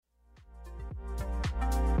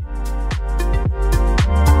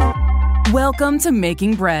Welcome to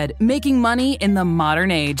Making Bread, making money in the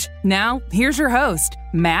modern age. Now, here's your host,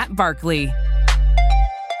 Matt Barkley.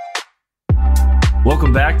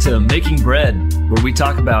 Welcome back to Making Bread, where we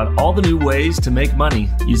talk about all the new ways to make money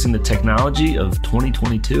using the technology of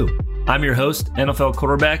 2022. I'm your host, NFL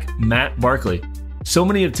quarterback, Matt Barkley. So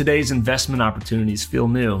many of today's investment opportunities feel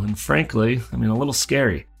new and frankly, a little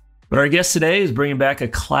scary. But our guest today is bringing back a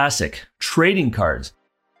classic, trading cards.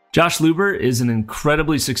 Josh Luber is an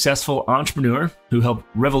incredibly successful entrepreneur who helped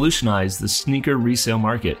revolutionize the sneaker resale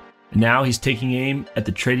market. And now he's taking aim at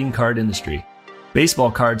the trading card industry.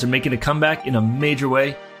 Baseball cards are making a comeback in a major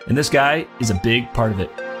way, and this guy is a big part of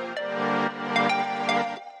it.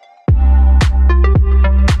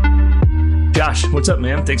 Josh, what's up,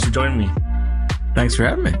 man? Thanks for joining me. Thanks for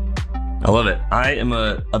having me. I love it. I am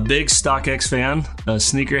a big StockX fan, a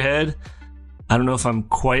sneakerhead. I don't know if I'm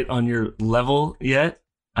quite on your level yet.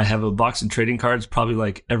 I have a box of trading cards, probably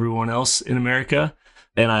like everyone else in America.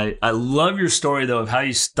 And I love your story, though, of how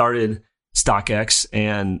you started StockX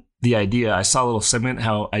and the idea. I saw a little segment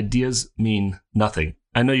how ideas mean nothing.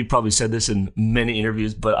 I know you probably said this in many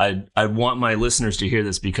interviews, but I want my listeners to hear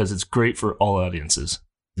this because it's great for all audiences.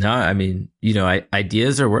 No,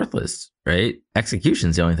 ideas are worthless, right?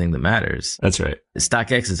 Execution's the only thing that matters. That's right.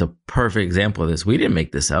 StockX is a perfect example of this. We didn't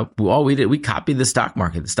make this up. All we did, we copied the stock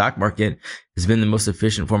market. The stock market has been the most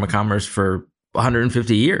efficient form of commerce for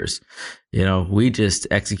 150 years. We just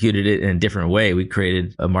executed it in a different way. We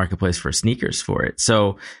created a marketplace for sneakers for it.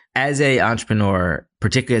 So as a entrepreneur,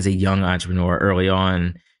 particularly as a young entrepreneur early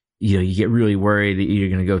on, you get really worried that you're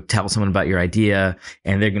going to go tell someone about your idea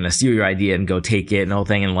and they're going to steal your idea and go take it and the whole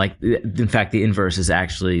thing. And in fact, the inverse is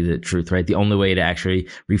actually the truth, right? The only way to actually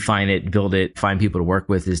refine it, build it, find people to work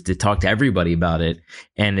with is to talk to everybody about it.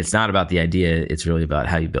 And it's not about the idea. It's really about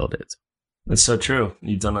how you build it. That's so true.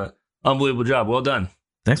 You've done an unbelievable job. Well done.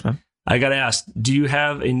 Thanks, man. I got to ask, do you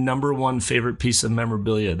have a number one favorite piece of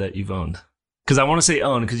memorabilia that you've owned? Because I want to say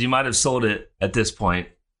own because you might have sold it at this point.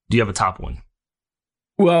 Do you have a top one?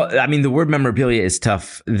 Well, the word memorabilia is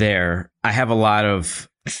tough there. I have a lot of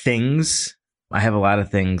things.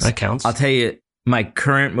 That counts. I'll tell you, my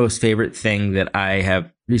current most favorite thing that I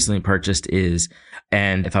have recently purchased is,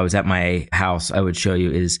 and if I was at my house, I would show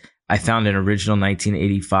you, is I found an original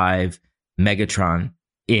 1985 Megatron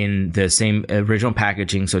in the same original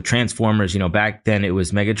packaging. So Transformers, back then it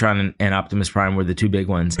was Megatron and Optimus Prime were the two big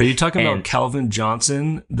ones. Are you talking about Calvin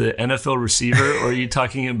Johnson, the NFL receiver, or are you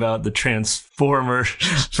talking about the Transformer?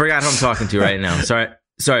 Forgot who I'm talking to right now.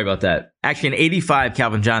 Sorry about that. Actually, in 85,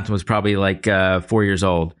 Calvin Johnson was probably like 4 years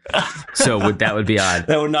old. So that would be odd.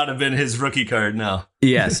 That would not have been his rookie card, no.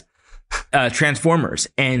 Yes. Transformers.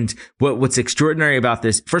 And what's extraordinary about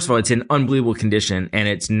this, first of all, it's in unbelievable condition and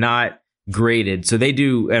it's not graded. So they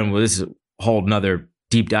do, and this is a whole nother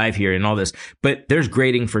deep dive here and all this, but there's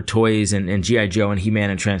grading for toys and G.I. Joe and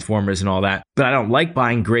He-Man and Transformers and all that. But I don't like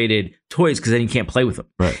buying graded toys because then you can't play with them.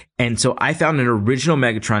 Right. And so I found an original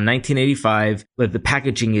Megatron, 1985, but the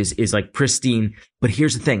packaging is like pristine. But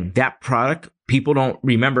here's the thing, that product, people don't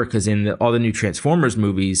remember because in all the new Transformers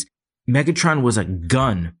movies, Megatron was a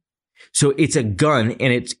gun. So it's a gun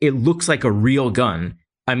and it looks like a real gun.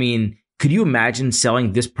 Could you imagine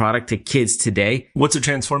selling this product to kids today? What's it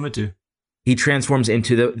transform into? He transforms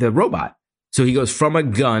into the robot. So he goes from a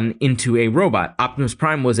gun into a robot. Optimus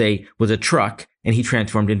Prime was a truck and he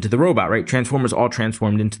transformed into the robot, right? Transformers all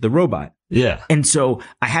transformed into the robot. Yeah. And so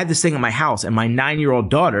I had this thing in my house and my 9-year-old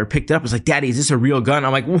daughter picked it up. Was like, Daddy, is this a real gun?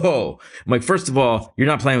 I'm like, whoa. I'm like, first of all, you're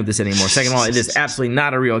not playing with this anymore. Second of all, it is absolutely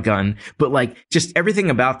not a real gun. But just everything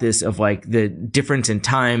about this of the difference in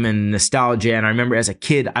time and nostalgia. And I remember as a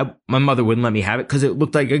kid, my mother wouldn't let me have it because it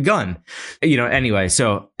looked like a gun, anyway.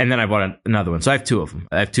 So, and then I bought another one. So I have two of them.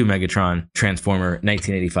 I have two Megatron Transformer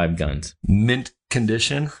 1985 guns. Mint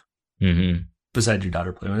condition. Mm-hmm. Besides your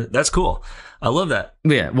daughter playing with it. That's cool. I love that.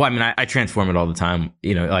 Yeah. Well, I transform it all the time,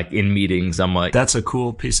 in meetings. I'm like, that's a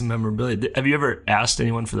cool piece of memorabilia. Have you ever asked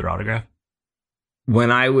anyone for their autograph? When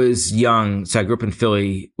I was young, so I grew up in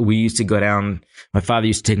Philly, we used to go down. My father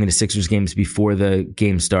used to take me to Sixers games before the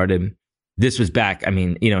game started. This was back,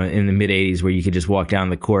 in the mid 80s where you could just walk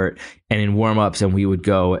down the court and in warm-ups and we would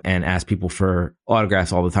go and ask people for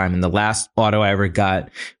autographs all the time. And the last auto I ever got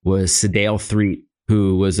was Sedale Threatt,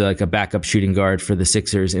 who was a backup shooting guard for the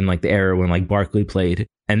Sixers in the era when Barkley played.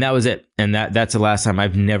 And that was it. And that's the last time.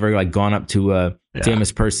 I've never gone up to a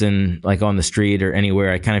famous person on the street or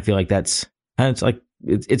anywhere. I kind of feel like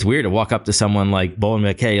it's weird to walk up to someone Bo and be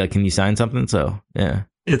like, hey, can you sign something? So, yeah.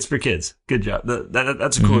 It's for kids. Good job.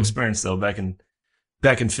 That's a cool experience though, back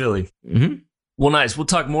in Philly. Mm-hmm. Well, nice. We'll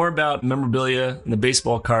talk more about memorabilia and the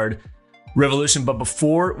baseball card. revolution. But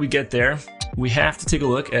before we get there, we have to take a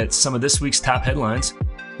look at some of this week's top headlines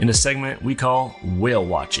in a segment we call Whale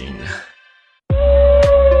Watching.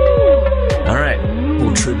 All right, a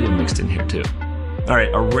little trivia mixed in here too. All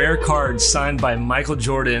right, a rare card signed by Michael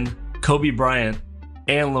Jordan, Kobe Bryant,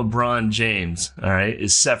 and LeBron James, all right,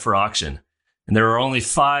 is set for auction. And there are only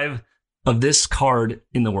 5 of this card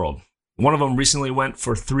in the world. One of them recently went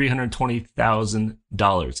for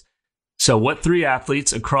 $320,000. So what 3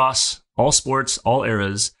 athletes across all sports, all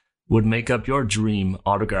eras, would make up your dream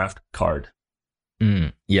autographed card?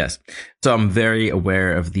 Yes. So I'm very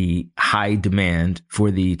aware of the high demand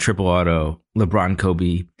for the triple auto LeBron,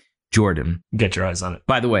 Kobe, Jordan. Get your eyes on it.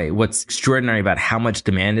 By the way, what's extraordinary about how much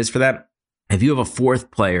demand is for that, if you have a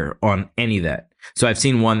 4th player on any of that, so I've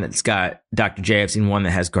seen one that's got Dr. J, I've seen one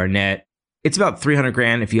that has Garnett. It's about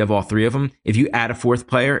 $300,000 if you have all 3 of them. If you add a 4th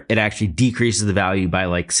player, it actually decreases the value by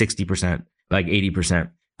like 60%, like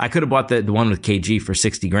 80%. I could have bought the one with KG for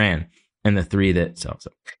 $60,000 and the 3 that sells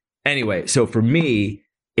it. Anyway, so for me,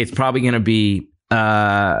 it's probably going to be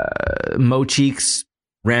Mo Cheeks,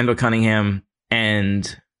 Randall Cunningham,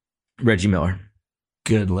 and Reggie Miller.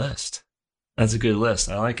 Good list. That's a good list.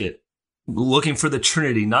 I like it. Looking for the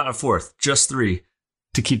Trinity, not a 4th, just 3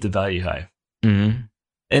 to keep the value high. Mm-hmm.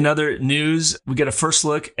 In other news, we get a first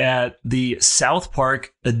look at the South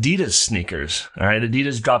Park Adidas sneakers. All right,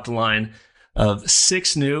 Adidas dropped a line of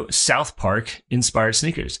 6 new South Park inspired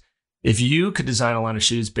sneakers. If you could design a line of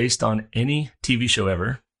shoes based on any TV show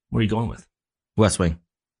ever, what are you going with? West Wing.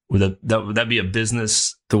 Would that be a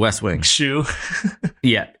business? The West Wing shoe?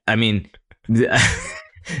 Yeah, I mean,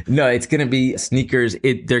 no, it's gonna be sneakers.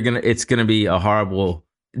 It's gonna be a horrible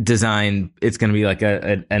design. It's gonna be like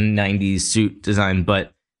a 90s suit design.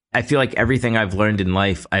 But I feel like everything I've learned in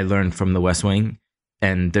life, I learned from the West Wing.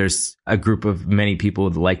 And there's a group of many people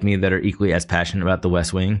like me that are equally as passionate about the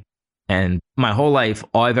West Wing. And my whole life,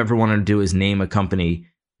 all I've ever wanted to do is name a company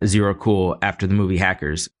Zero Cool after the movie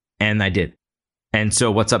Hackers. And I did. And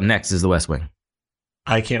so what's up next is the West Wing.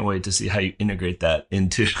 I can't wait to see how you integrate that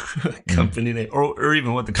into a company name or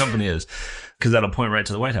even what the company is, because that'll point right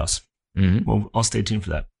to the White House. Mm-hmm. Well, I'll stay tuned for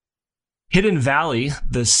that. Hidden Valley,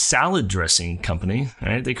 the salad dressing company,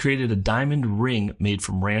 right? They created a diamond ring made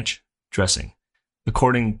from ranch dressing.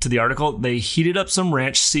 According to the article, they heated up some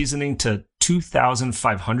ranch seasoning to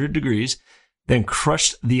 2,500 degrees, then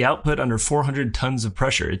crushed the output under 400 tons of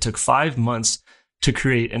pressure. It took 5 months to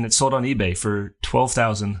create, and it sold on eBay for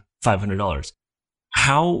 $12,500.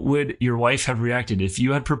 How would your wife have reacted if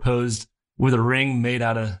you had proposed with a ring made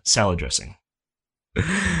out of salad dressing?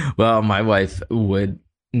 Well, my wife would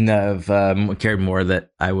have cared more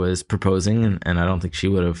that I was proposing, and I don't think she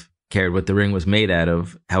would have cared what the ring was made out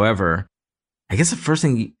of. However, I guess the first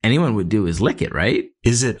thing anyone would do is lick it, right?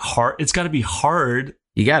 Is it hard? It's got to be hard.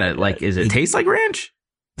 You got it. Like, is it taste like ranch?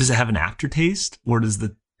 Does it have an aftertaste? Or does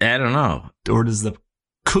I don't know. Or does the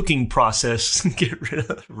cooking process get rid of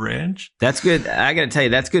the ranch? That's good. I got to tell you,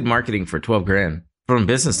 that's good marketing for $12,000 from a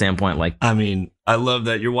business standpoint. Like, I mean, I love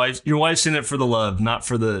that your wife's in it for the love, not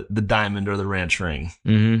for the diamond or the ranch ring.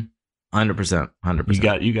 100%.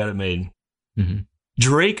 100%. You got it made. Mm-hmm.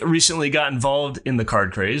 Drake recently got involved in the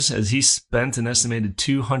card craze as he spent an estimated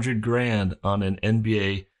 $200,000 on an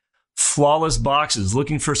NBA flawless boxes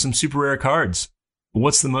looking for some super rare cards.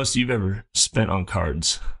 What's the most you've ever spent on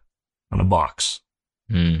cards on a box?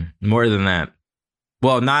 More than that.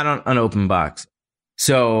 Well, not on an open box.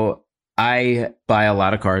 So I buy a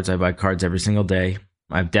lot of cards. I buy cards every single day.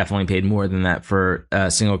 I've definitely paid more than that for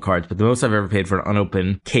single cards, but the most I've ever paid for an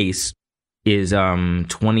unopened case is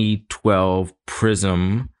 2012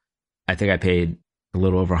 Prism. I think I paid a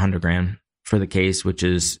little over $100,000 for the case, which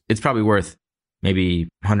is, it's probably worth maybe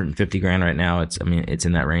 $150,000 right now. It's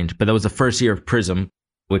in that range. But that was the first year of Prism,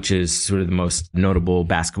 which is sort of the most notable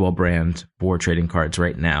basketball brand for trading cards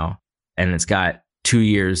right now. And it's got 2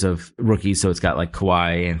 years of rookies. So it's got like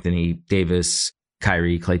Kawhi, Anthony Davis,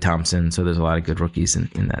 Kyrie, Klay Thompson. So there's a lot of good rookies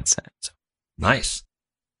in that set. So. Nice.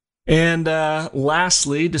 And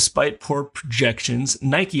lastly, despite poor projections,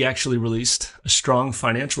 Nike actually released a strong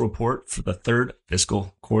financial report for the third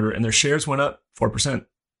fiscal quarter, and their shares went up 4%.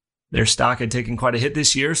 Their stock had taken quite a hit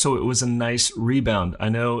this year, so it was a nice rebound. I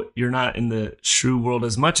know you're not in the shoe world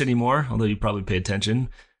as much anymore, although you probably pay attention.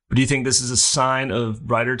 But do you think this is a sign of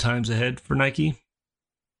brighter times ahead for Nike?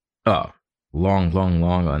 Oh, long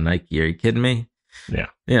on Nike. Are you kidding me? Yeah.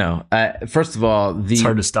 You know, first of all, it's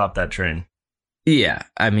hard to stop that train. Yeah,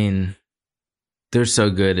 I mean, they're so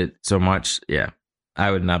good at so much. Yeah, I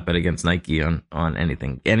would not bet against Nike on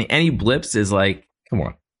anything. Any blips is like, come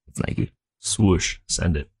on, it's Nike. Swoosh,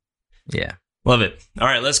 send it. Yeah. Love it. All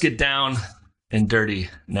right, let's get down and dirty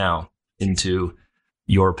now. into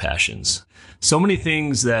your passions. So many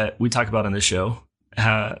things that we talk about on this show,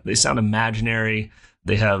 they sound imaginary.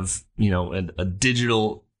 They have, a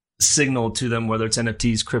digital signal to them, whether it's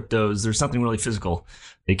NFTs, cryptos. There's something really physical.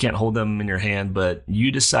 You can't hold them in your hand, but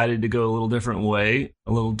you decided to go a little different way,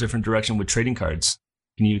 a little different direction with trading cards.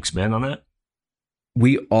 Can you expand on that?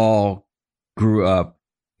 We all grew up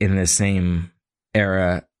in the same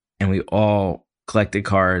era, and we all collected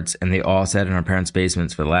cards, and they all sat in our parents'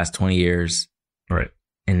 basements for the last 20 years. Right.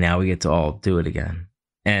 And now we get to all do it again.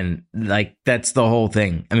 And that's the whole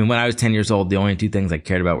thing. I mean, when I was 10 years old, the only two things I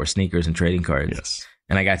cared about were sneakers and trading cards. Yes.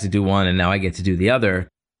 And I got to do one, and now I get to do the other.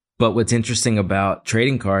 But what's interesting about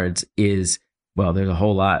trading cards is, well, there's a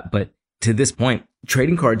whole lot, but to this point,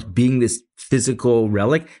 trading cards being this physical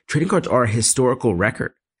relic, trading cards are a historical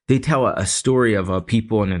record. They tell a story of a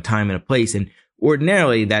people and a time and a place. And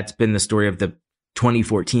ordinarily, that's been the story of the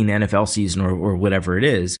 2014 NFL season or whatever it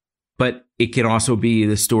is. But it can also be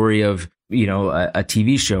the story of, a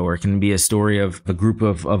TV show, or it can be a story of a group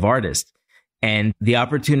of artists. And the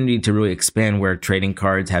opportunity to really expand where trading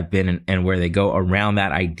cards have been and where they go around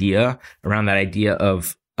that idea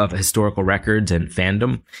of historical records and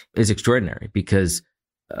fandom is extraordinary, because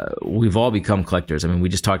we've all become collectors. I mean, we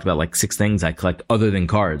just talked about like 6 things I collect other than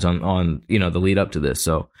cards on the lead up to this.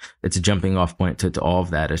 So it's a jumping off point to all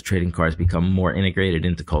of that as trading cards become more integrated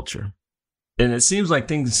into culture. And it seems like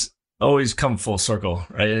things always come full circle,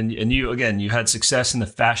 right? And you had success in the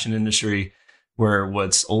fashion industry, where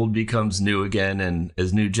what's old becomes new again, and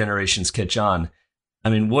as new generations catch on. I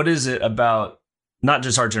mean, what is it about not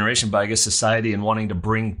just our generation, but I guess society, and wanting to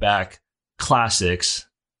bring back classics?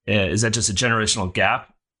 Is that just a generational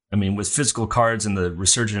gap? I mean, with physical cards and the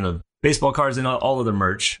resurgence of baseball cards and all of the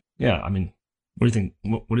merch. Yeah, I mean, what do you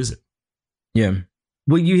think? What is it? Yeah.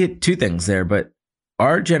 Well, you hit 2 things there, but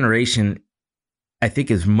our generation, I think,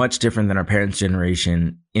 is much different than our parents'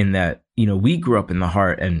 generation in that, we grew up in the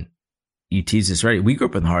heart, and you teased this, right? We grew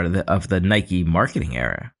up in the heart of the Nike marketing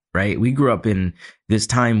era, right? We grew up in this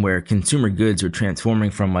time where consumer goods were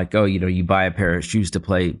transforming from you buy a pair of shoes to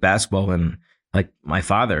play basketball, and my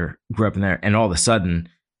father grew up in there, and all of a sudden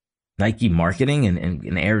Nike marketing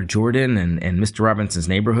and Air Jordan and Mr. Robinson's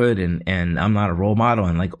Neighborhood and I'm Not a Role Model,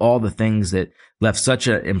 and all the things that left such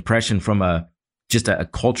an impression from just a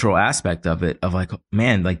cultural aspect of it, of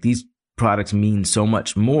man, these products mean so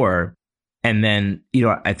much more. And then,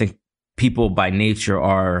 I think people by nature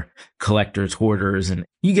are collectors, hoarders, and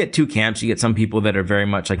you get 2 camps. You get some people that are very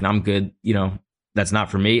much I'm good, that's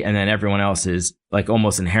not for me. And then everyone else is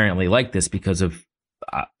almost inherently like this because of,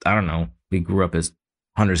 I don't know, we grew up as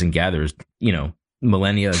hunters and gatherers,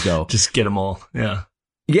 millennia ago. Just get them all. Yeah.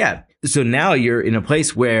 Yeah. So now you're in a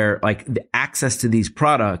place where the access to these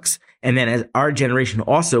products, and then as our generation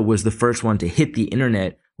also was the first one to hit the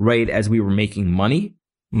internet right as we were making money.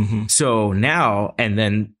 Mm-hmm. So now, and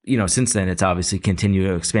then, since then, it's obviously continued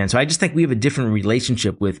to expand. So I just think we have a different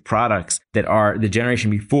relationship with products that are the generation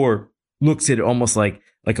before looks at it almost like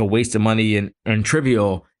a waste of money and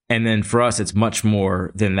trivial. And then for us, it's much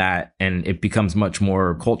more than that. And it becomes much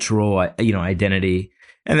more cultural, identity.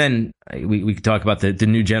 And then we could talk about the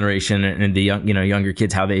new generation and the younger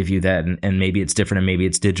kids, how they view that. And maybe it's different, and maybe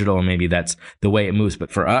it's digital, and maybe that's the way it moves.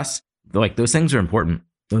 But for us, those things are important.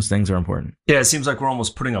 Those things are important. Yeah, it seems like we're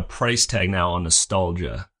almost putting a price tag now on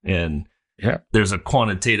nostalgia. And there's a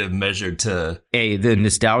quantitative measure to... Hey, the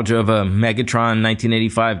nostalgia of a Megatron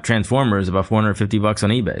 1985 Transformer is about $450 on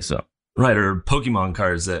eBay. So right, or Pokemon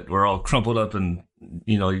cards that were all crumpled up and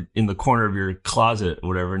in the corner of your closet or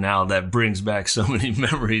whatever. Now that brings back so many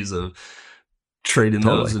memories of trading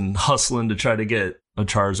those and hustling to try to get a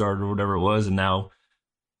Charizard or whatever it was. And now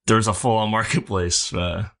there's a full-on marketplace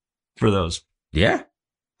for those. Yeah.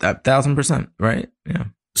 1,000%, right? Yeah.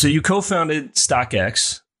 So you co-founded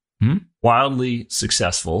StockX, wildly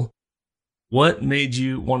successful. What made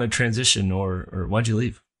you want to transition, or why'd you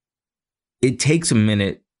leave? It takes a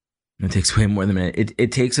minute. It takes way more than a minute.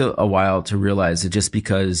 It takes a while to realize that just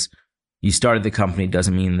because you started the company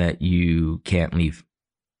doesn't mean that you can't leave.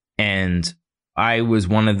 And I was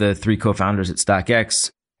one of the 3 co-founders at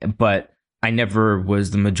StockX, but I never was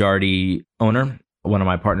the majority owner. One of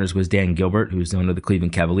my partners was Dan Gilbert, who's the owner of the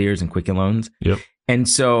Cleveland Cavaliers and Quicken Loans. Yep. And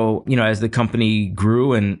so, as the company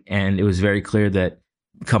grew and it was very clear that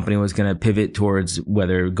the company was going to pivot towards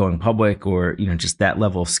whether going public or, just that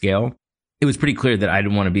level of scale, it was pretty clear that I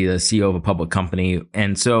didn't want to be the CEO of a public company.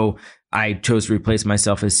 And so I chose to replace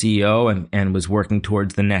myself as CEO and was working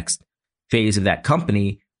towards the next phase of that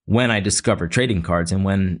company when I discovered trading cards, and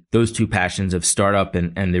when those 2 passions of startup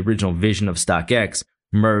and the original vision of StockX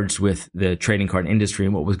merged with the trading card industry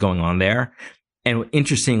and what was going on there. And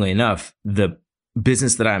interestingly enough, the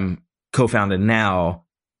business that I'm co-founded now,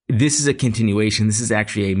 this is a continuation. This is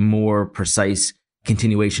actually a more precise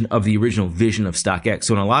continuation of the original vision of StockX.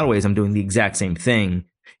 So in a lot of ways, I'm doing the exact same thing.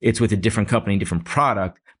 It's with a different company, different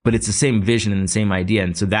product, but it's the same vision and the same idea.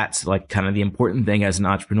 And so that's like kind of the important thing as an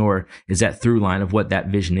entrepreneur, is that through line of what that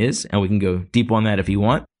vision is. And we can go deep on that if you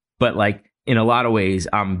want. But like in a lot of ways,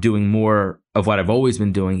 I'm doing more of what I've always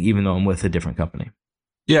been doing, even though I'm with a different company.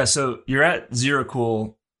 Yeah. So you're at Zero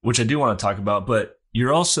Cool, which I do want to talk about, but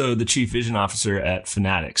you're also the chief vision officer at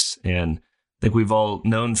Fanatics. And I think we've all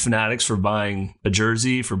known Fanatics for buying a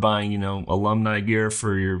jersey, for buying, alumni gear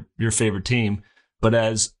for your favorite team. But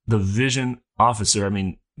as the vision officer, I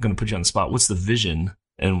mean, I'm going to put you on the spot. What's the vision?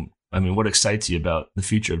 And I mean, what excites you about the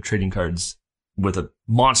future of trading cards with a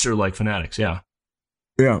monster like Fanatics? Yeah.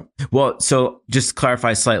 Yeah. Well, so just to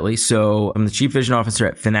clarify slightly. So I'm the chief vision officer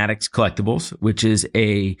at Fanatics Collectibles, which is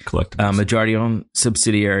a majority owned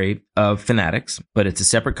subsidiary of Fanatics, but it's a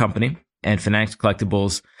separate company. And Fanatics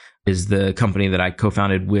Collectibles is the company that I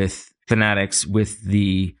co-founded with Fanatics, with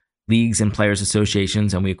the leagues and players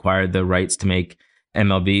associations. And we acquired the rights to make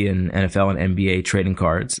MLB and NFL and NBA trading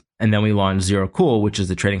cards. And then we launched Zero Cool, which is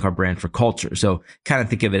the trading card brand for culture. So kind of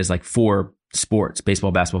think of it as like 4 sports: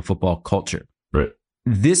 baseball, basketball, football, culture. Right.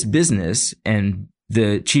 This business and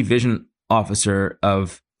the chief vision officer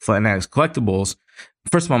of Fanatics Collectibles,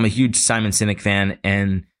 first of all, I'm a huge Simon Sinek fan,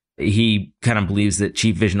 and he kind of believes that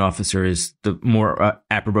chief vision officer is the more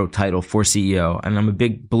apropos title for CEO. And I'm a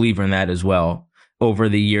big believer in that as well. Over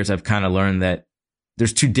the years, I've kind of learned that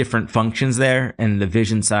there's 2 different functions there, and the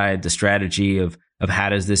vision side, the strategy of how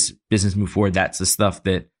does this business move forward, that's the stuff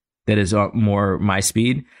that is more my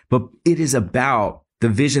speed. But it is about the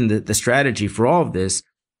vision, the strategy for all of this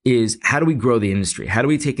is, how do we grow the industry? How do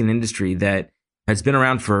we take an industry that has been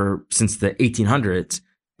around since the 1800s,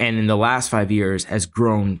 and in the last 5 years has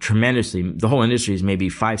grown tremendously? The whole industry is maybe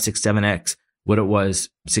 5, 6, 7x what it was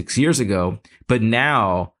 6 years ago, but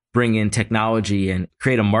now bring in technology and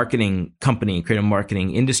create a marketing company, create a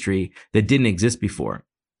marketing industry that didn't exist before.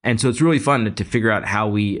 And so it's really fun to figure out how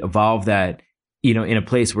we evolve that, in a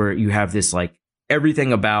place where you have this like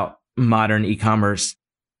everything about modern e-commerce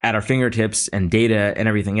at our fingertips and data and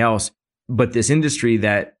everything else. But this industry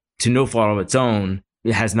that, to no fault of its own,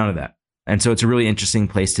 it has none of that. And so it's a really interesting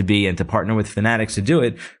place to be, and to partner with Fanatics to do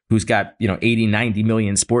it, who's got, 80, 90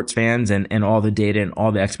 million sports fans and all the data and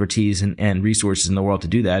all the expertise and resources in the world to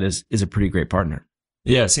do that is a pretty great partner.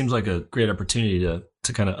 Yeah. It seems like a great opportunity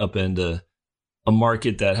to kind of upend a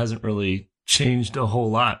market that hasn't really changed a whole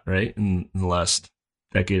lot, right? In the last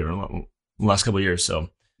decade or the last couple of years. So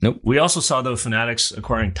nope. We also saw, though, Fanatics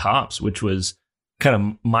acquiring Topps, which was kind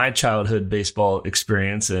of my childhood baseball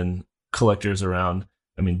experience, and collectors around,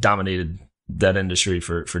 dominated that industry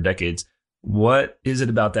for decades. What is it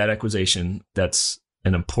about that acquisition that's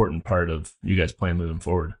an important part of you guys' plan moving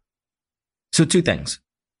forward? So 2 things.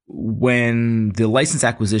 When the license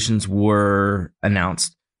acquisitions were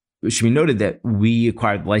announced, it should be noted that we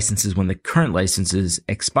acquired licenses when the current licenses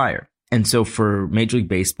expired. And so for Major League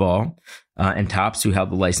Baseball and Topps, who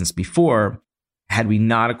held the license before, had we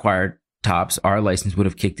not acquired Topps, our license would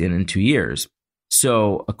have kicked in 2 years.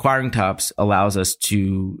 So acquiring Topps allows us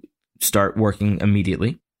to start working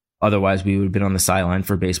immediately. Otherwise, we would have been on the sideline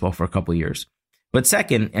for baseball for a couple of years. But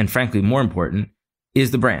second, and frankly more important,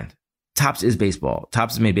 is the brand. Topps is baseball.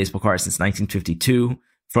 Topps has made baseball cards since 1952.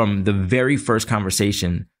 From the very first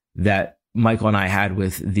conversation that Michael and I had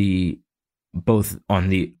with both on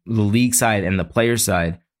the league side and the player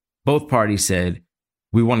side, both parties said,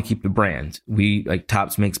 we want to keep the brand.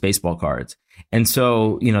 Topps makes baseball cards. And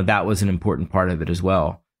so, that was an important part of it as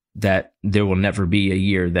well, that there will never be a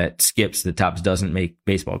year that skips that Topps doesn't make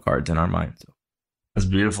baseball cards in our mind. So. That's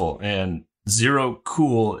beautiful. And Zero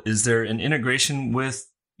Cool, is there an integration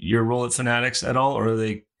with your role at Fanatics at all, or are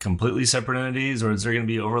they completely separate entities, or is there going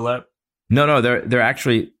to be overlap? No, they're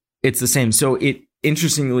actually, it's the same. So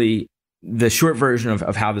interestingly, the short version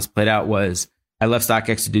of how this played out was, I left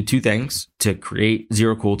StockX to do 2 things: to create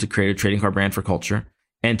Zero Cool, to create a trading card brand for culture,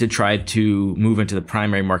 and to try to move into the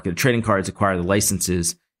primary market of trading cards, acquire the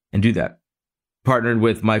licenses, and do that. Partnered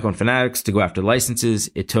with Michael and Fanatics to go after licenses.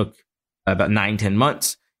 It took about 9-10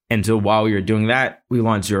 months. And so while we were doing that, we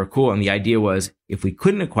launched Zero Cool. And the idea was, if we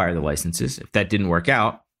couldn't acquire the licenses, if that didn't work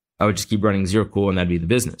out, I would just keep running Zero Cool and that'd be the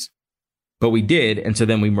business. But we did. And so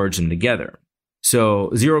then we merged them together.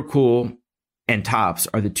 So Zero Cool and Topps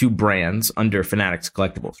are the 2 brands under Fanatics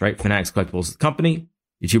Collectibles, right? Fanatics Collectibles is the company.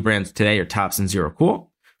 The 2 brands today are Topps and Zero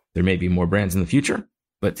Cool. There may be more brands in the future,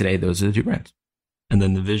 but today those are the 2 brands. And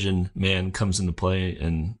then the vision man comes into play,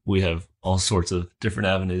 and we have all sorts of different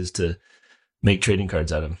avenues to make trading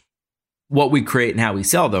cards out of. What we create and how we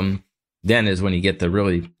sell them, then is when you get the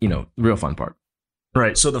really, real fun part.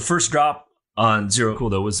 Right. So the first drop on Zero Cool,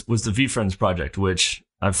 though, was the VFriends project, which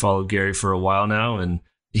I've followed Gary for a while now, and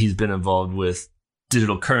he's been involved with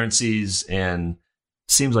digital currencies and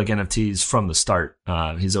seems like NFTs from the start.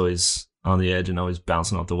 He's always on the edge and always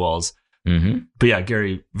bouncing off the walls. Mm-hmm. But yeah,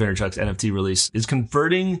 Gary Vaynerchuk's NFT release is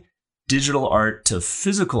converting digital art to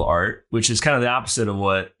physical art, which is kind of the opposite of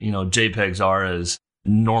what, JPEGs are as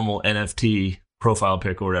normal NFT profile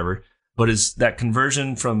pic or whatever. But is that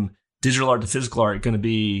conversion from digital art to physical art going to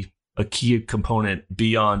be a key component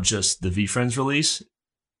beyond just the VFriends release?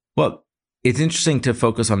 Well, it's interesting to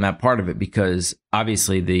focus on that part of it because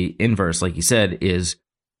obviously the inverse, like you said, is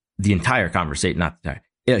the entire conversation, not the entire,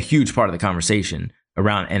 a huge part of the conversation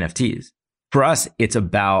around NFTs. For us, it's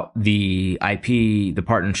about the IP, the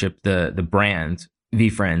partnership, the brand,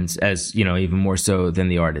 VFriends, as even more so than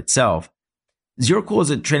the art itself. Zero Cool is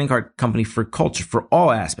a trading card company for culture, for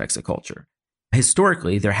all aspects of culture.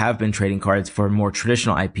 Historically, there have been trading cards for more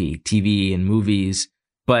traditional IP, TV and movies,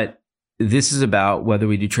 but this is about whether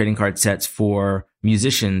we do trading card sets for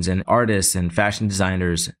musicians and artists and fashion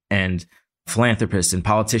designers and philanthropists and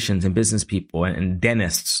politicians and business people and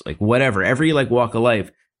dentists, like whatever, every walk of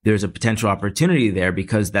life, there's a potential opportunity there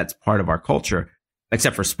because that's part of our culture,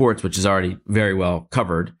 except for sports, which is already very well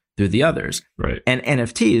covered through the others. Right. And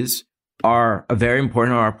NFTs are a very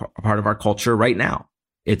important part of our culture right now.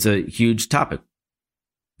 It's a huge topic,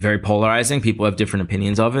 very polarizing. People have different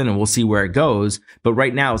opinions of it, and we'll see where it goes. But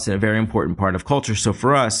right now, it's a very important part of culture. So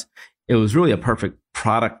for us, it was really a perfect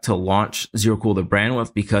product to launch Zero Cool, the brand,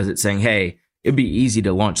 with, because it's saying, hey, it'd be easy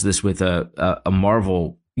to launch this with a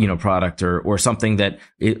Marvel, product or something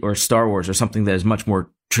or Star Wars or something that is much more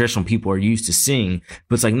traditional people are used to seeing.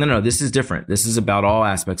 But it's like, no, this is different. This is about all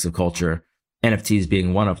aspects of culture, NFTs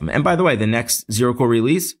being one of them. And by the way, the next Zero Cool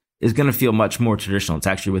release is going to feel much more traditional. It's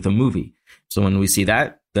actually with a movie. So when we see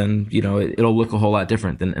that, then, it'll look a whole lot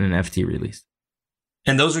different than an NFT release.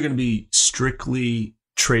 And those are going to be strictly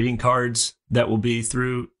trading cards that will be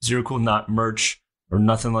through Zero Cool, not merch or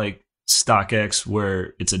nothing like StockX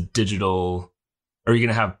where it's a digital. Are you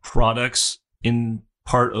going to have products in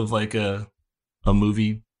part of like a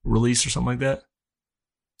movie release or something like that?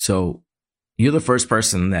 So you're the first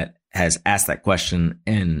person that has asked that question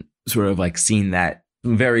and sort of seen that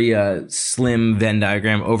very slim Venn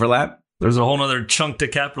diagram overlap. There's a whole nother chunk to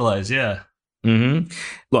capitalize. Yeah. Mm-hmm.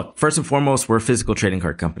 Look, first and foremost, we're a physical trading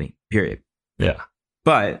card company, period. Yeah.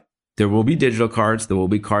 But there will be digital cards. There will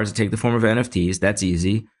be cards that take the form of NFTs. That's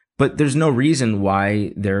easy. But there's no reason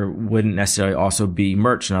why there wouldn't necessarily also be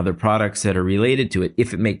merch and other products that are related to it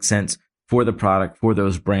if it makes sense for the product, for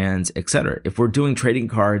those brands, etc. If we're doing trading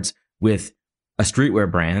cards with a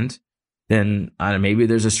streetwear brand, then maybe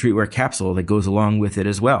there's a streetwear capsule that goes along with it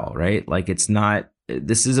as well, right?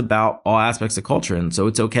 This is about all aspects of culture. And so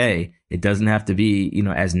it's okay. It doesn't have to be,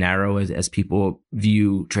 as narrow as people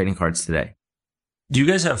view trading cards today. Do you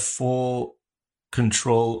guys have full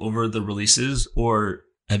control over the releases, or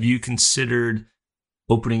have you considered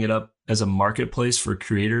opening it up as a marketplace for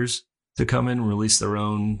creators to come in and release their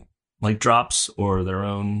own drops or their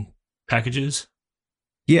own packages?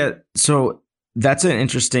 Yeah. So that's an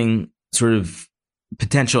interesting sort of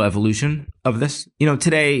potential evolution of this.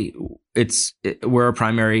 Today we're a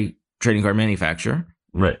primary trading card manufacturer.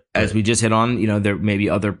 Right. As we just hit on, there may be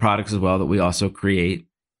other products as well that we also create.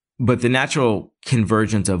 But the natural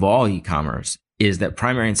convergence of all e-commerce is that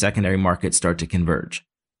primary and secondary markets start to converge.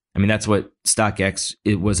 I mean, that's what StockX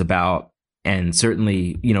was about. And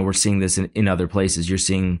certainly, we're seeing this in other places. You're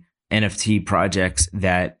seeing NFT projects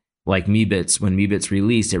that, like Meebits, when Meebits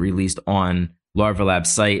released, it released on Larva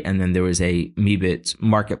Lab's site, and then there was a Meebits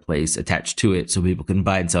marketplace attached to it so people can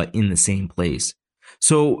buy and sell it in the same place.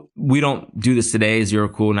 So we don't do this today. Zero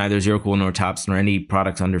Cool, neither Zero Cool nor Topps nor any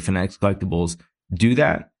products under Fanatics Collectibles do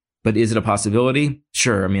that. But is it a possibility?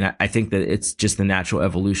 Sure. I mean, I think that it's just the natural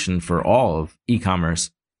evolution for all of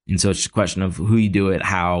e-commerce. And so it's just a question of who you do it,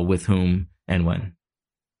 how, with whom, and when.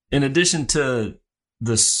 In addition to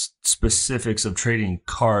the specifics of trading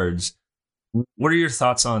cards, what are your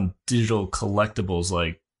thoughts on digital collectibles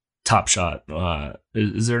like Top Shot?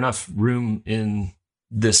 Is there enough room in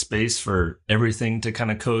this space for everything to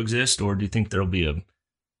kind of coexist, or do you think there'll be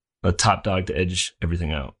a top dog to edge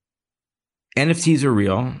everything out? NFTs are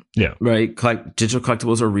real. Yeah. Right? Digital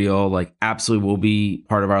collectibles are real. Absolutely will be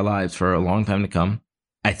part of our lives for a long time to come.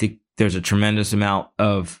 I think there's a tremendous amount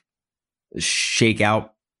of shakeout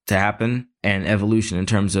to happen and evolution in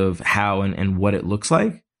terms of how and what it looks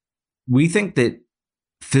like. We think that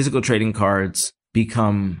physical trading cards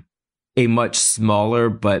become a much smaller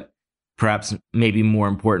but perhaps maybe more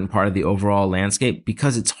important part of the overall landscape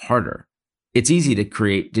because it's harder. It's easy to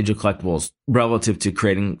create digital collectibles relative to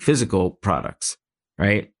creating physical products,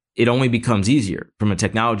 right? It only becomes easier from a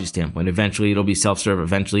technology standpoint. Eventually, it'll be self-serve.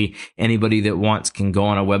 Eventually, anybody that wants can go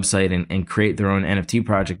on a website and create their own NFT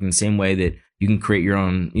project in the same way that you can create your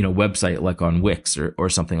own, website like on Wix or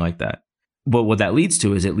something like that. But what that leads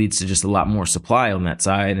to is it leads to just a lot more supply on that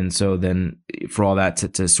side. And so then for all that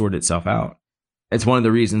to sort itself out, it's one of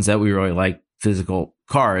the reasons that we really like physical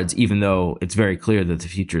cards, even though it's very clear that the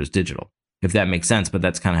future is digital, if that makes sense. But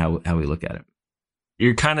that's kind of how we look at it.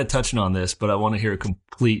 You're kind of touching on this, but I want to hear a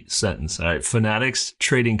complete sentence. All right. Fanatics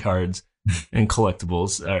trading cards and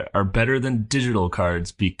collectibles are better than digital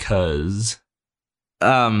cards because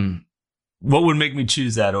what would make me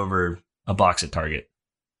choose that over a box at Target?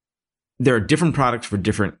 There are different products for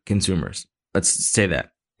different consumers. Let's say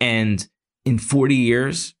that. And in 40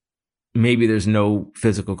 years, maybe there's no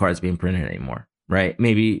physical cards being printed anymore, right?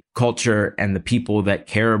 Maybe culture and the people that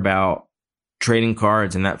care about trading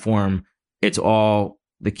cards in that form, it's all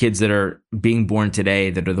the kids that are being born today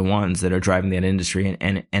that are the ones that are driving that industry,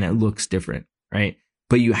 and it looks different, right?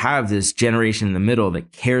 But you have this generation in the middle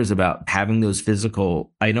that cares about having those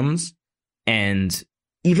physical items, and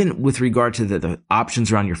even with regard to the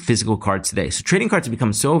options around your physical cards today. So trading cards have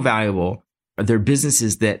become so valuable. They're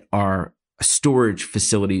businesses that are storage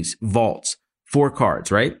facilities, vaults for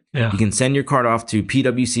cards, right? Yeah. You can send your card off to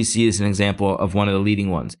PWCC as an example of one of the leading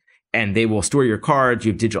ones, and they will store your cards.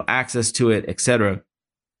 You have digital access to it, etc.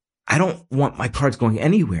 I don't want my cards going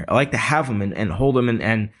anywhere. I like to have them and hold them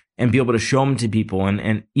and be able to show them to people.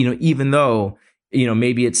 And even though,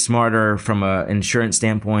 maybe it's smarter from an insurance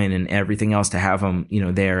standpoint and everything else to have them,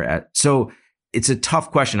 there. So it's a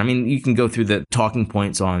tough question. I mean, you can go through the talking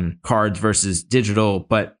points on cards versus digital,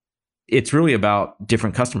 but it's really about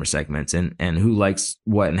different customer segments and who likes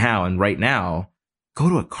what and how. And right now, go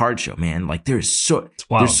to a card show, man. Like there's so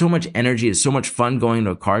much energy. It's so much fun going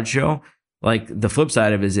to a card show. Like the flip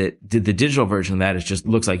side of it is the digital version of that is just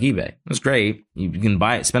looks like eBay. It's great. You can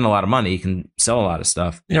buy it, spend a lot of money. You can sell a lot of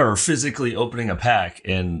stuff. Yeah, or physically opening a pack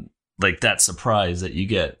and like that surprise that you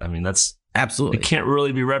get. I mean, that's absolutely, it can't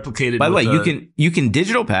really be replicated. By the way, you can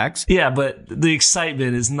digital packs. Yeah, but the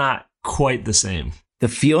excitement is not quite the same. The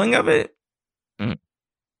feeling of it,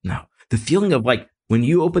 no. The feeling of like when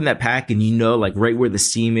you open that pack and like right where the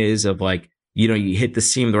seam is of like, you hit the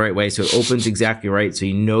seam the right way. So it opens exactly right. So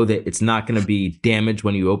you know that it's not going to be damaged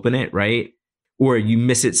when you open it, right? Or you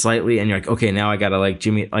miss it slightly and you're like, okay, now I got to like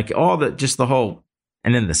Jimmy, like all just the whole,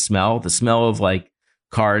 and then the smell of like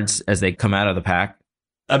cards as they come out of the pack.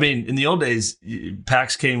 I mean, in the old days,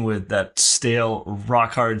 packs came with that stale,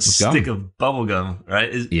 rock hard stick of bubble gum, right?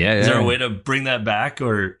 Is there a way to bring that back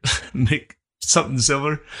or make something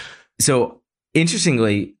similar? So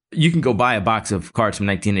interestingly, you can go buy a box of cards from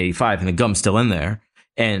 1985 and the gum's still in there.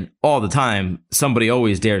 And all the time, somebody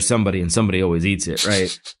always dares somebody and somebody always eats it,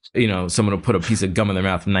 right? Someone will put a piece of gum in their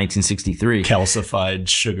mouth from 1963. Calcified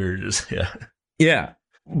sugar, Yeah.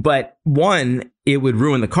 But one, it would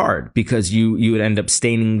ruin the card because you would end up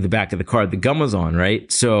staining the back of the card the gum was on,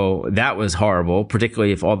 right? So that was horrible,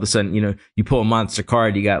 particularly if all of a sudden, you pull a monster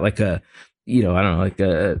card, you got like a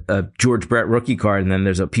George Brett rookie card, and then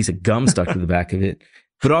there's a piece of gum stuck to the back of it.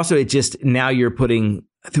 But also it just, now you're putting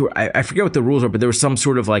through, I forget what the rules are, but there was some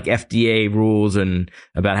sort of like FDA rules and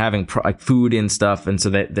about having like food and stuff. And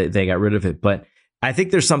so that they got rid of it. But I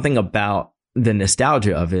think there's something about the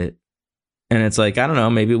nostalgia of it. And it's like,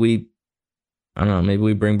 maybe we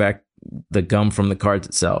bring back the gum from the cards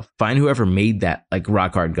itself. Find whoever made that like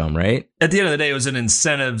rock hard gum, right? At the end of the day, it was an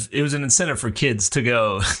incentive. It was an incentive for kids to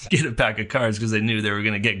go get a pack of cards because they knew they were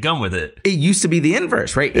going to get gum with it. It used to be the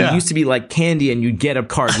inverse, right? Yeah. It used to be like candy and you'd get a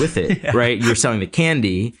card with it, yeah. Right? You're selling the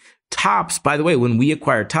candy. Topps, by the way, when we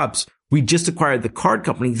acquired Topps, we just acquired the card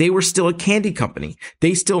company. They were still a candy company.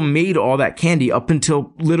 They still made all that candy up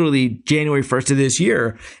until literally January 1st of this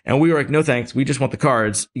year. And we were like, no, thanks. We just want the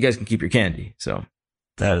cards. You guys can keep your candy. So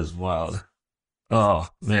that is wild. Oh,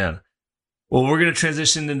 man. Well, we're going to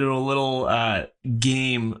transition into a little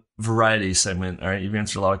game variety segment. All right. You've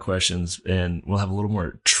answered a lot of questions and we'll have a little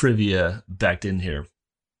more trivia backed in here.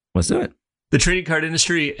 Let's do it. The trading card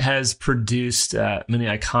industry has produced many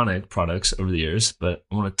iconic products over the years, but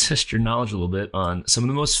I want to test your knowledge a little bit on some of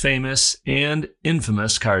the most famous and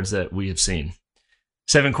infamous cards that we have seen.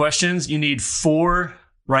 7 questions. You need 4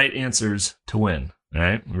 right answers to win. All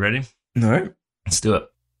right. You ready? All right. Let's do it.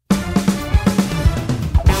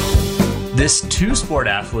 This two-sport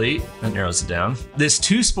athlete, that narrows it down. This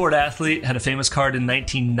two-sport athlete had a famous card in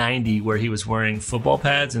 1990 where he was wearing football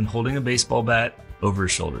pads and holding a baseball bat over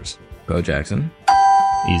his shoulders. Bo Jackson.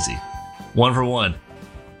 Easy. 1 for 1.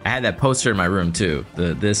 I had that poster in my room too.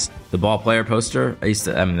 The ball player poster. That's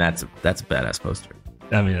a badass poster.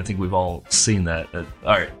 I mean, I think we've all seen that. All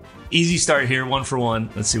right. Easy start here. 1 for 1.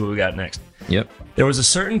 Let's see what we got next. Yep. There was a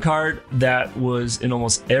certain card that was in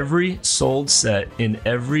almost every sold set in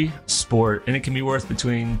every sport, and it can be worth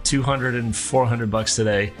between $200 and $400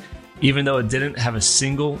 today, even though it didn't have a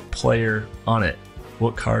single player on it.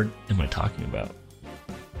 What card am I talking about?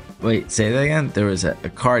 Wait, say that again? There was a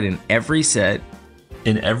card in every set.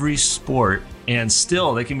 In every sport, and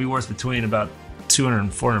still they can be worth between about $200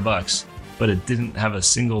 and $400, but it didn't have a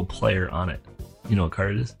single player on it. You know what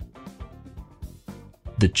card it is?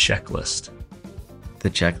 The checklist. The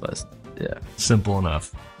checklist. Yeah. Simple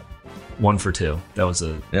enough. 1 for 2. That was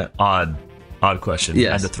a odd question. Yes.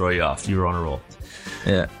 I had to throw you off. You were on a roll.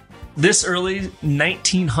 Yeah. This early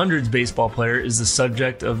 1900s baseball player is the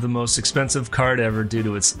subject of the most expensive card ever due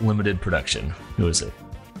to its limited production. Who is it?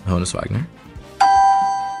 Honus Wagner.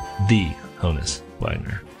 The Honus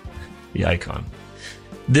Wagner. The icon.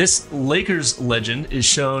 This Lakers legend is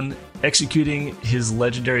shown executing his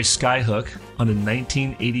legendary skyhook on a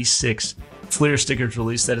 1986 Fleer stickers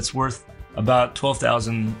release that it's worth about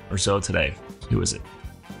 $12,000 or so today. Who is it?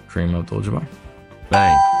 Kareem Abdul-Jabbar.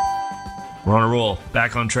 Bang. We're on a roll.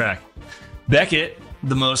 Back on track. Beckett,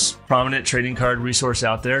 the most prominent trading card resource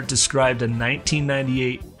out there, described a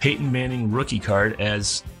 1998 Peyton Manning rookie card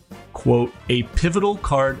as, quote, a pivotal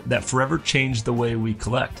card that forever changed the way we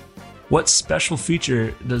collect. What special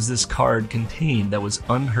feature does this card contain that was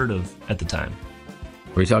unheard of at the time?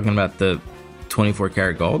 Were you talking about the 24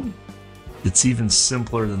 karat gold? It's even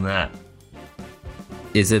simpler than that.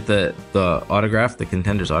 Is it the autograph, the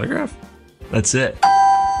contender's autograph? That's it.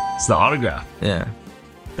 It's the autograph. Yeah.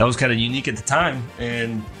 That was kind of unique at the time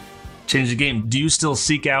and changed the game. Do you still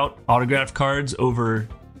seek out autograph cards over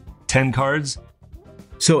 10 cards?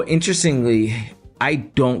 So interestingly, I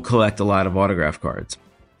don't collect a lot of autograph cards.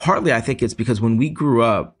 Partly, I think it's because when we grew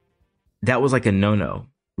up, that was like a no-no,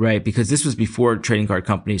 right? Because this was before trading card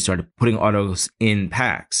companies started putting autos in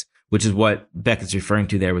packs, which is what Beckett's referring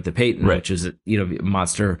to there with the Peyton, right, which is a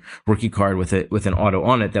monster rookie card with an auto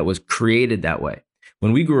on it that was created that way.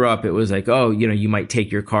 When we grew up, it was like, oh, you might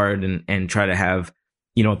take your card and try to have,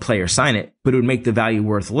 a player sign it, but it would make the value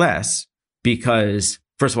worth less because,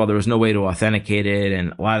 first of all, there was no way to authenticate it.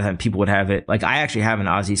 And a lot of time people would have it. Like I actually have an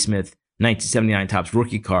Ozzie Smith 1979 Topps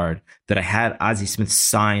rookie card that I had Ozzie Smith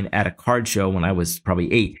sign at a card show when I was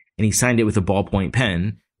probably 8. And he signed it with a ballpoint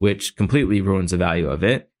pen, which completely ruins the value of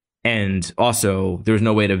it. And also there was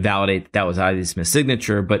no way to validate that was Ozzie Smith's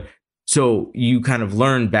signature. But so you kind of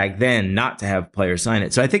learned back then not to have players sign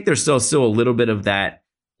it. So I think there's still a little bit of that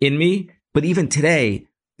in me. But even today,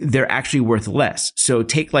 they're actually worth less. So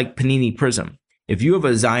take like Panini Prism. If you have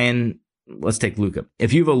a Zion, let's take Luka.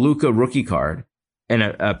 If you have a Luka rookie card and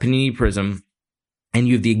a Panini Prism, and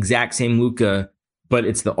you have the exact same Luka, but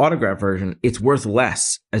it's the autograph version, it's worth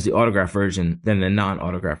less as the autograph version than the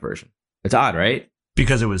non-autograph version. It's odd, right?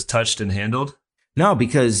 Because it was touched and handled? No,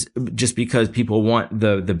 because people want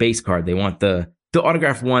the base card. They want the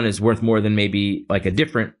autograph one is worth more than maybe like a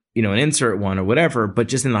different, an insert one or whatever. But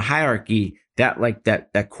just in the hierarchy,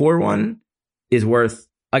 that core one is worth,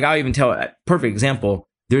 like I'll even tell a perfect example.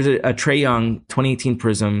 There's a Trae Young 2018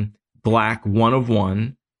 Prism Black 1 of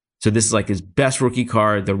 1. So this is like his best rookie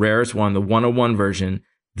card, the rarest one, the 101 version.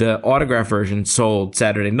 The autograph version sold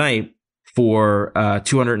Saturday night for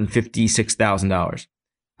 $256,000.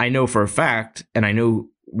 I know for a fact, and I know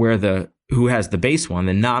who has the base one,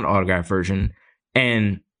 the non-autograph version,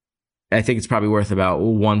 and I think it's probably worth about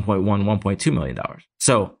 $1.2 million.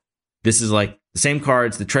 So this is like the same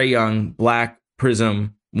cards, the Trae Young Black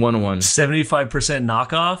Prism 101. 75%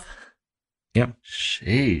 knockoff? Yep.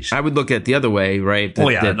 Sheesh. I would look at the other way, right?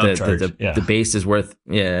 The base is worth,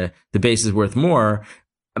 the base is worth more.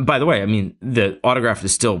 By the way, I mean, the autograph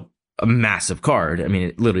is still a massive card. I mean,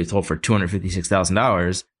 it literally sold for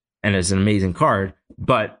 $256,000 and it's an amazing card,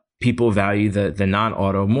 but people value the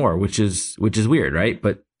non-auto more, which is weird, right?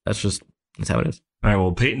 But that's how it is. All right.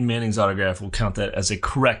 Well, Peyton Manning's autograph, we'll count that as a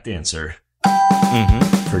correct answer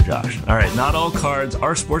for Josh. All right. Not all cards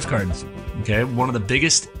are sports cards. Okay. One of the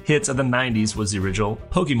biggest hits of the 90s was the original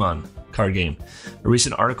Pokemon card game. A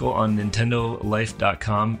recent article on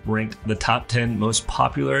NintendoLife.com ranked the top 10 most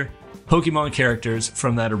popular Pokemon characters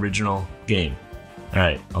from that original game. All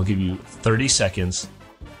right. I'll give you 30 seconds.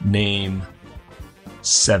 Name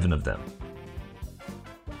 7 of them.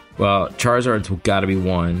 Well, Charizard's got to be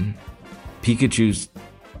one. Pikachu's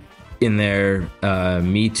in there.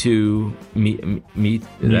 Mewtwo.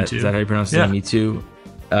 Is that how you pronounce it? Yeah. Mewtwo.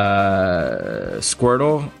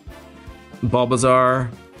 Squirtle. Bulbasaur.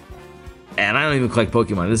 And I don't even collect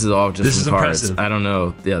Pokemon. This is all just some cards. Impressive. I don't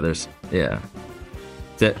know the others. Yeah.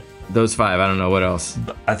 Those 5. I don't know what else.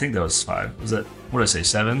 I think that was 5. Was that, what did I say,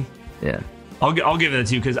 7? Yeah. I'll give it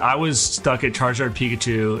to you because I was stuck at Charizard,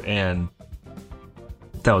 Pikachu, and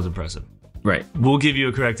that was impressive. Right. We'll give you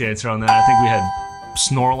a correct answer on that. I think we had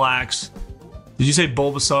Snorlax. Did you say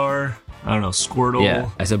Bulbasaur? I don't know, Squirtle. Yeah,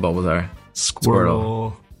 I said Bulbasaur.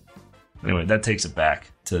 Squirtle. Anyway, that takes it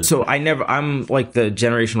back to. So I'm like the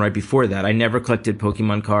generation right before that. I never collected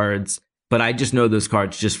Pokemon cards, but I just know those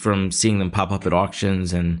cards just from seeing them pop up at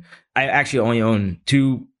auctions. And I actually only own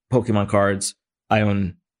 2 Pokemon cards.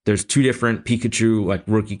 There's 2 different Pikachu like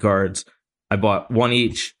rookie cards. I bought 1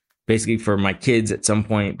 each basically for my kids at some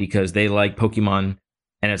point because they like Pokemon.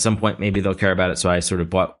 And at some point, maybe they'll care about it. So I sort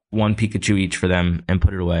of bought 1 Pikachu each for them and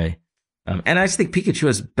put it away. And I just think Pikachu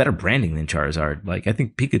has better branding than Charizard. Like, I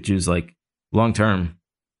think Pikachu's like long term,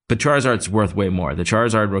 but Charizard's worth way more. The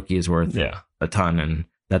Charizard rookie is worth a ton. And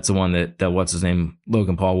that's the one that what's his name?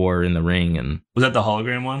 Logan Paul wore in the ring. And was that the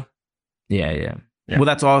hologram one? Yeah. Well,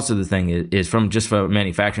 that's also the thing is from a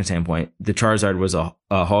manufacturing standpoint, the Charizard was a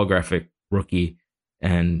holographic rookie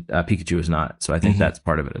and Pikachu is not. So I think that's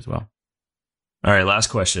part of it as well. All right, last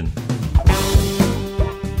question.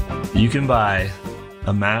 You can buy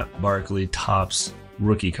a Matt Barkley Topps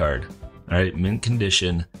rookie card, all right, mint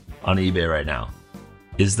condition on eBay right now.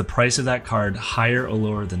 Is the price of that card higher or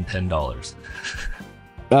lower than $10?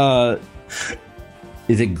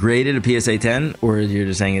 Is it graded a PSA 10 or you're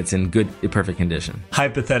just saying it's in perfect condition?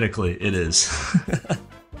 Hypothetically, it is.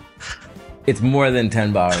 It's more than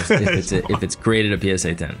 $10 if it's graded a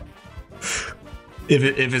PSA 10.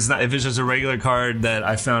 If it's just a regular card that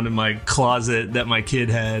I found in my closet that my kid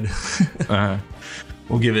had,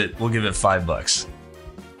 we'll give it $5.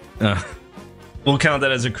 We'll count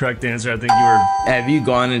that as a correct answer. I think you were. Have you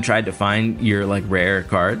gone and tried to find your like rare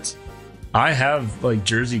cards? I have like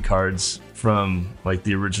jersey cards from like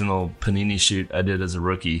the original Panini shoot I did as a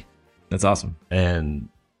rookie. That's awesome. And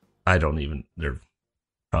they're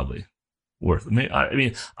probably worth it. I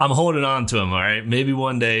mean, I'm holding on to them, all right? Maybe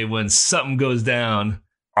one day when something goes down,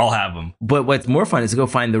 I'll have them. But what's more fun is to go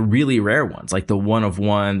find the really rare ones, like the 1 of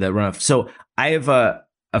 1 that run off. So I have a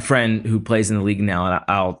friend who plays in the league now,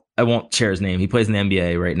 and I won't share his name. He plays in the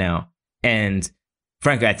NBA right now. And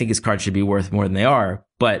frankly, I think his cards should be worth more than they are.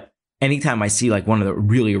 But anytime I see like one of the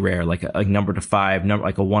really rare, like number to 5,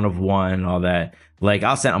 like a 1 of 1 and all that, like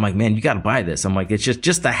I'm like, man, you got to buy this. I'm like, it's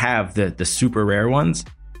just to have the super rare ones.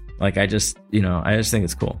 Like, I just think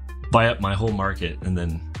it's cool. Buy up my whole market and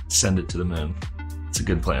then send it to the moon. It's a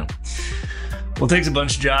good plan. Well, thanks a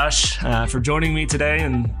bunch, Josh, for joining me today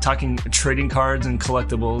and talking trading cards and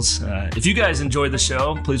collectibles. If you guys enjoyed the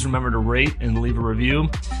show, please remember to rate and leave a review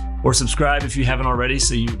or subscribe if you haven't already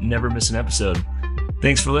so you never miss an episode.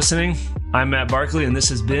 Thanks for listening. I'm Matt Barkley, and this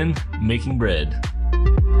has been Making Bread.